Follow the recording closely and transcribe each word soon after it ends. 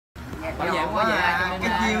bảo vệ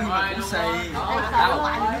cái chiêu nhưng mà cũng xì. Đâu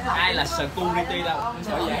ai là security đâu.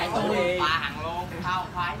 Bảo vệ hãy tủ đi.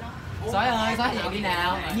 Sói ơi, Sói vậy đi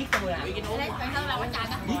nào. Giết tôi nè. Giết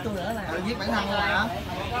tôi nữa nè. Giết bản thân rồi hả?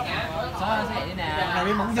 Sói ơi, Sói vậy đi nào. Này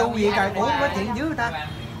đi mộng du gì trời, ủa có chuyện dưới người ta.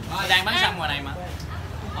 Đang bắn xong ngoài này mà.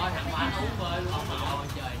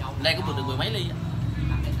 Đây cũng được mười mấy ly.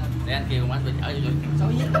 Để anh kêu anh bình chở cho.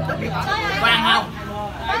 Quan không?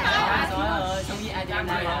 Sói ơi, Sói với ai cho anh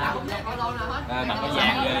đây hả? Bằng cái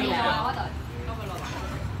Giang ghê.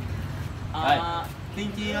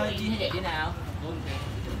 Tiên Chi ơi, Chi hay vậy đi nào.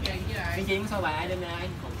 Tiên Chi muốn soi bài đêm nay.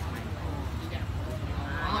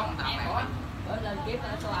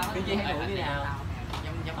 Tiên Chi hay ngủ đi nào.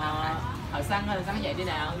 Thợ Săn ơi, Săn dậy đi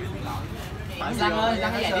nào. Thợ Săn ơi,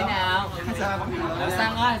 Săn dậy đi nào. Thợ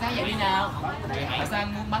Săn ơi, Săn dậy đi nào. Thợ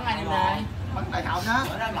Săn muốn bắn ai đêm nay. Bắn đại hậu đó.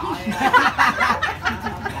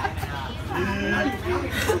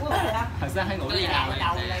 Thợ Săn hay ngủ đi nào.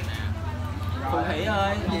 Phù Thủy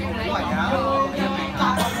ơi, gì Phù Thủy vậy hả?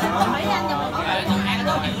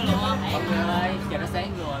 Mọi người ơi, giờ nó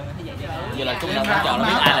sáng rồi, thấy vậy chứ. Giờ là trung tâm bán trò nó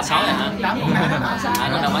biết ai là sói rồi hả?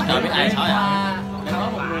 Trung tâm bán trò biết ai là sói hả? Có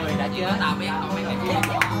một người đã chết.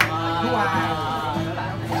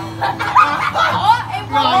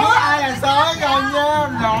 Rồi biết ai là sói rồi nha,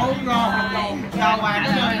 ngộ ngọt. Đầu bạn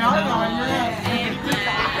cái người nói rồi nha.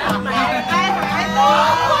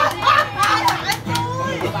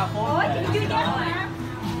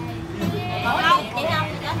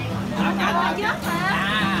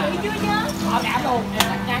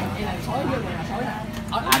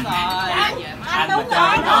 Anh đúng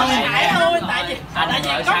rồi. Tại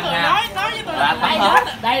vì có người nói với tôi là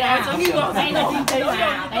đây là sự nghi ngờ, đây là tiên tri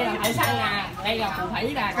nè, đây là Thợ Săn nè, đây là Phù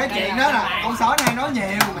Thủy nè. Cái chuyện đó là con sói này nói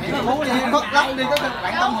nhiều, mày mà muốn đi khuất lấp đi có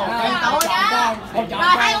bạn tâm hồn đen tối. Rồi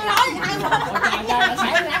hai con nói,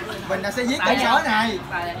 Mình là sẽ giết con sói này.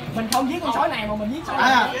 Mình không giết con sói này mà mình giết sói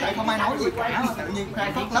này. Tại không ai nói gì cả, tự nhiên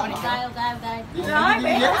khai khuất lấp. Rồi,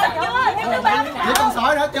 biết chưa? Giết con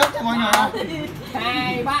sói đó chết cho mọi người.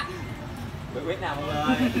 2, 3. Quyết nào mọi người?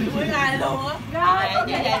 Quyết này luôn á. Rồi,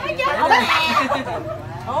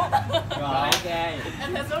 rồi ok.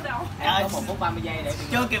 Em theo số đâu? Em có 1 phút 30 giây để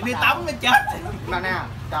Chưa kịp đi tắm mới chết. Mà nè,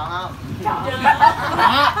 chọn không?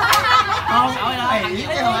 Con ỉ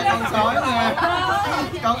chứ không phải con sói nha.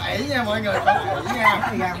 Con ỉ nha mọi người, con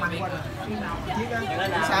ỉ nha.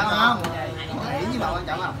 Sao không? Con ỉ như bạn quan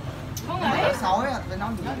trọng không? Con ỉ sói phải nói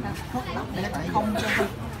gì khuất lấp để tại không cho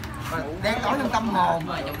đen tối trong tâm hồn.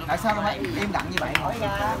 Tại sao tôi phải im lặng như vậy?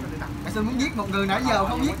 Tại sao muốn giết một người nãy giờ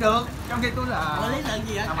không giết được? Trong khi tôi là Lý luận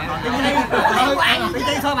gì vậy? Tiên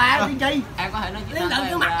tri thôi mà, tiên tri. em có thể nói lý luận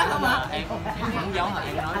cứ mặt đó không ạ? Em không giấu hả?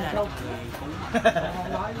 Em nói ra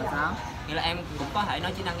Sao? Vậy là em cũng có thể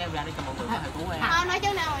nói chức năng em ra để cho mọi người có thể cứu em. Thôi nói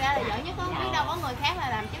chức năng ra là giỡn chứ có biết đâu có người khác là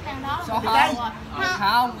làm chức năng đó.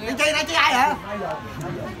 Không. Tiên tri đây chứ ai hả?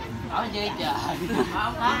 Nói chi trời.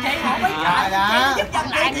 Không biết trời. Giúp dân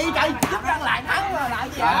lại đi trời, giúp dân lại thắng rồi lại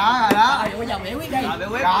gì. Rồi đó. Rồi bây giờ biểu quyết đi. Rồi biểu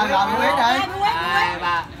quyết đi. 2,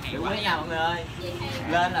 3. Biểu quyết nha mọi người ơi.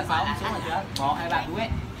 Lên là sống, xuống là chết. 1, 2, 3 biểu quyết.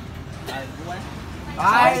 Rồi biểu quyết.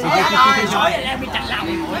 Sói này đang bị chạnh lòng.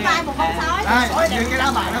 Vai một con sói. Như cái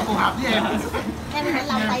đá bài nó phù hợp với em. Em bị chạnh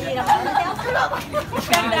lòng tại vì là nó chết.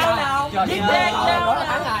 Đang đau nào? Giết đen đau là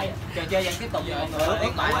thắng rồi. Trò chơi vẫn tiếp tục mọi người.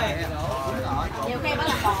 Ước mãi Nhiều khi nó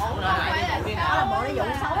làm bộ. Nó làm bộ nó dụ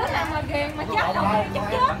sói là mà ghiền mà chết rồi.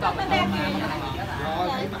 Chết nó đang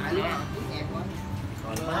ghiền.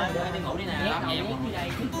 Đi ngủ đi nào.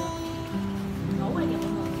 Ngủ đi.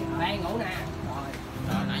 Đây ngủ nè.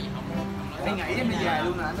 Đi nghỉ em đi về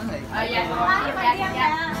luôn nè, nó thiệt.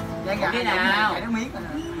 Giang Giang đi nào. nó miết rồi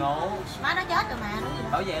nè. Ngủ. má nó chết rồi mà.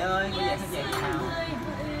 Bảo vệ ơi, bảo vệ sao về nào.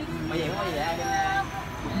 Bảo vệ muốn bảo vệ ai đêm nay.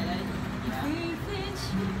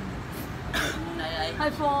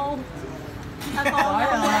 Hơi phô. Hơi phô. Sói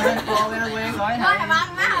ơi, cô quen sói Nói thầy. học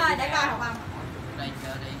âm má ơi, để coi học âm. Đây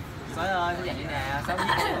chờ đi. Sói ơi, có dậy đi nào, sao biết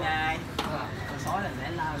đêm nay. Con sói là để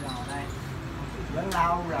lao vào đây. Vẫn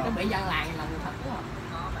lâu rồi. Nó bị dân làng là người thật quá.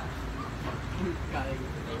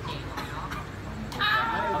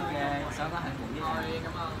 Ok, sói có hạnh phúc với nào.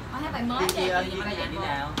 Con thấy bài mới Tiên Nhi ơi, Tiên Nhi có dậy đi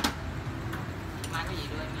nào. mai có gì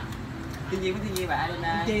đưa em nha. Tiên Nhi với Tiên Nhi và ai đêm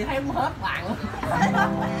nay. Chị thấy muốn hết bạn luôn.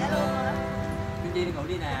 Tiên Nhi đi ngủ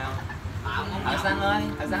đi nào. Thợ Săn ơi,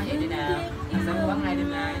 Thợ Săn dậy đi nào. Thợ Săn bắn ai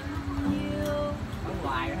đêm nay. Bắn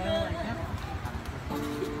hoài hết.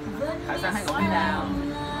 Thợ Săn hãy ngủ đi nào.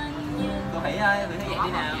 Cô Thủy ơi, Thủy dậy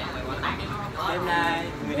đi nào. Đêm nay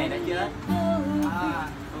người này đã chết.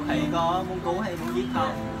 Cô Thủy có muốn cứu hay muốn giết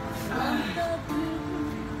không?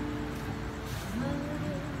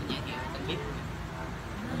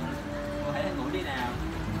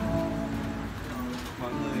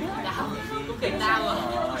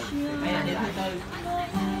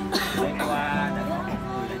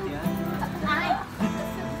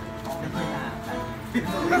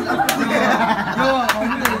 Dưa bụng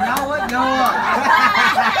gì đâu á, dưa.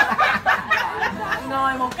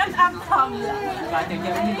 Ngồi một cách âm thầm. Rồi từ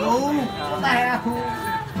từ như Luôn. Đây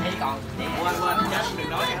còn quên chết đừng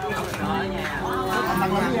nói nha.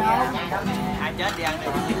 Ai chết đi ăn đi.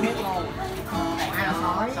 Ai là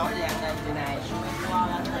sói? Sói đi ăn đây. này.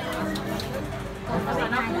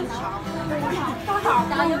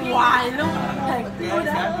 Tao hoài luôn.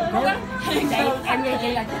 Em nghe chị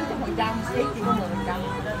là 900%, Thiết chỉ có 10%.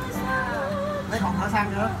 Mấy còn thở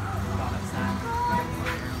xăng nữa.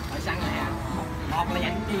 Hỏi xăng nè. Một là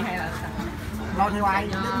dành chi hay là Lôi theo ai?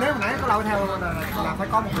 Nếu mà nãy có lôi theo là phải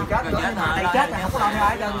có một người chết nữa. Đây chết này không có lôi theo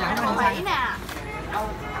ai, đơn giản nó không Phỉ xăng. nè.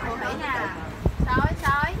 Phỉ nè.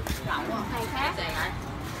 Sói. Này khác.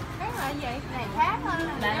 Khác là gì? Này khác hơn.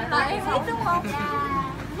 Là em biết đúng không?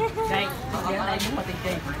 đây, đây muốn mà tiền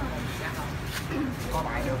chi. Có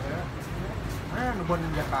bài được nữa. Nó huynh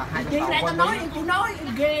giật là hai Chị này tao nói, chị nói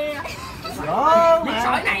ghê. Biết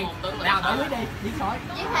sói này. Nào đổi đi, biết sói.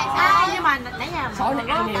 Giết hai sao nhưng mà nãy giờ Sói này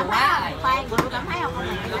ăn nhiều quá. khoan, tôi cảm thấy không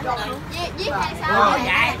giết hai sao.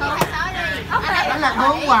 Vậy con hai sói đi. Đó là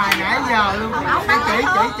hướng hoài nãy giờ luôn.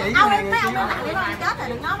 Chỉ cái này Mấy ông để con chết rồi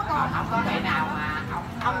đừng nói với con. Không thể nào mà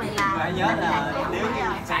Ông này là phải nhớ là nếu như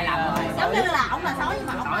sai lầm rồi. giống như là ông là sói nhưng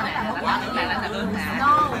mà ông Sói này là nó không quá phải. nữa là đánh lươn nè.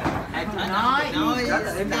 Nói Đúng rồi.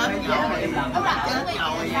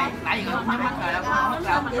 Nãy giờ nhắm mắt rồi đâu có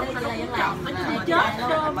Không chỉ là dân làm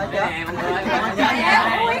chết. mới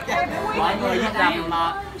chết. Mọi người viết lầm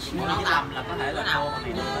mà viết lầm là có thể là cô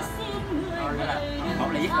này một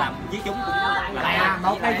là viết lầm, viết chúng cũng là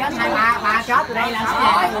một đây chết, hai ba chết rồi. Đây là Sói.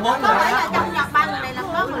 sói. Bốn Có người phải là đó. trong dọc ba người này là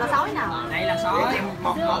có người là sói nào? đây là sói.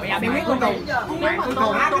 Một bây giờ biết cuối cùng. Cuối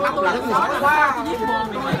cùng là cái người sói quá.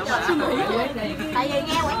 Tại vì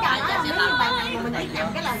nghe quảng trò nói là nếu như bạn này mà mình giết nhầm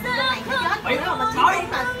cái là dân này phải chết. Nếu mà mình sói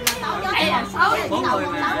là sói chết là sói là chỉ đầu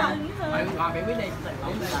con sói thôi. Rồi biết đi.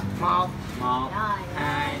 Một. 1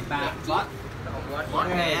 2 3 bot. Bot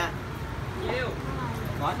kìa.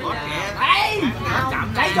 Bot kìa. đây.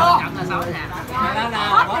 Chậm đây chưa? Chậm là sói nè.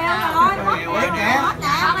 Bot kìa rồi. Biết kìa. Bot nè.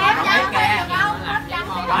 Em chơi kìa.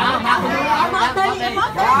 Bot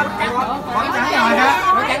đi. Bot trắng rồi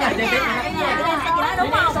hả? Bot trắng rồi chơi tiếp.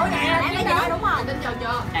 Đúng không? Sói nè. Em nói đúng không?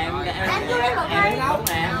 Em đúng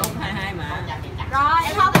nè, đúng 22 mà. Rồi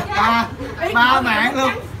em không. Ba mạng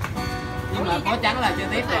luôn. Nhưng mà có trắng là chơi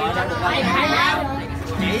tiếp rồi, đâu được đâu.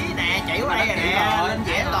 Chỉ nè, chỉ qua đây rồi nè, lên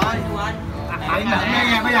dễ rồi. Bạn miệng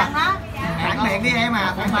đi em bây giờ. Phản miệng đi em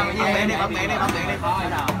à, phản miệng đi em đi, phản miệng đi, phản miệng đi. Hỏi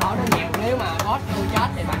nó nhiều, nếu mà boss tôi chết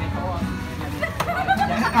thì bạn này thua.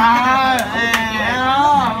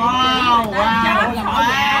 Wow,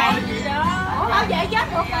 Ủa bảo vệ chết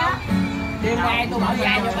được hả? Đêm nay tôi bảo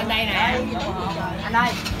vệ cho bên đây nè. Anh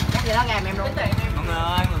ơi, chắc gì đó nghe em luôn. Mọi người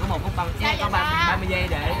ơi, người có một phút có 30 giây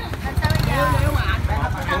để Nếu mà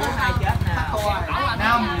anh ai chết nè.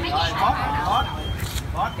 5 rồi,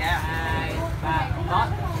 bot kìa. 2 3 bot.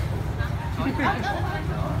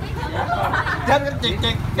 chết cái chuyện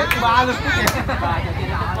chết ba luôn cái chuyện.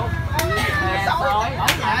 Sói. Bảo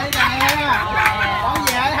vệ nè, bảo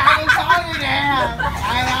vệ hai con sói đi nè.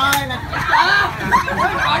 Trời ơi là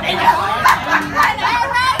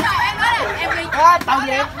Em nói là tàu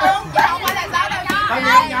Việt không phải là sao đâu. tàu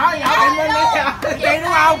Việt nhỏ định lên đi chi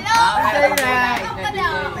đúng không? Chi nè,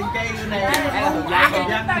 tiền chi nè.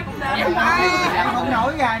 Em không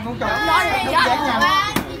nổi gà con chuột đúng dễ nhầm.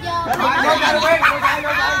 Vô chơi quen, vô chơi.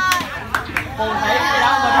 Phù thủy gì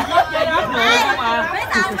đâu mà nó chơi giết người không mà. Biết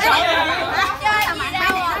sao?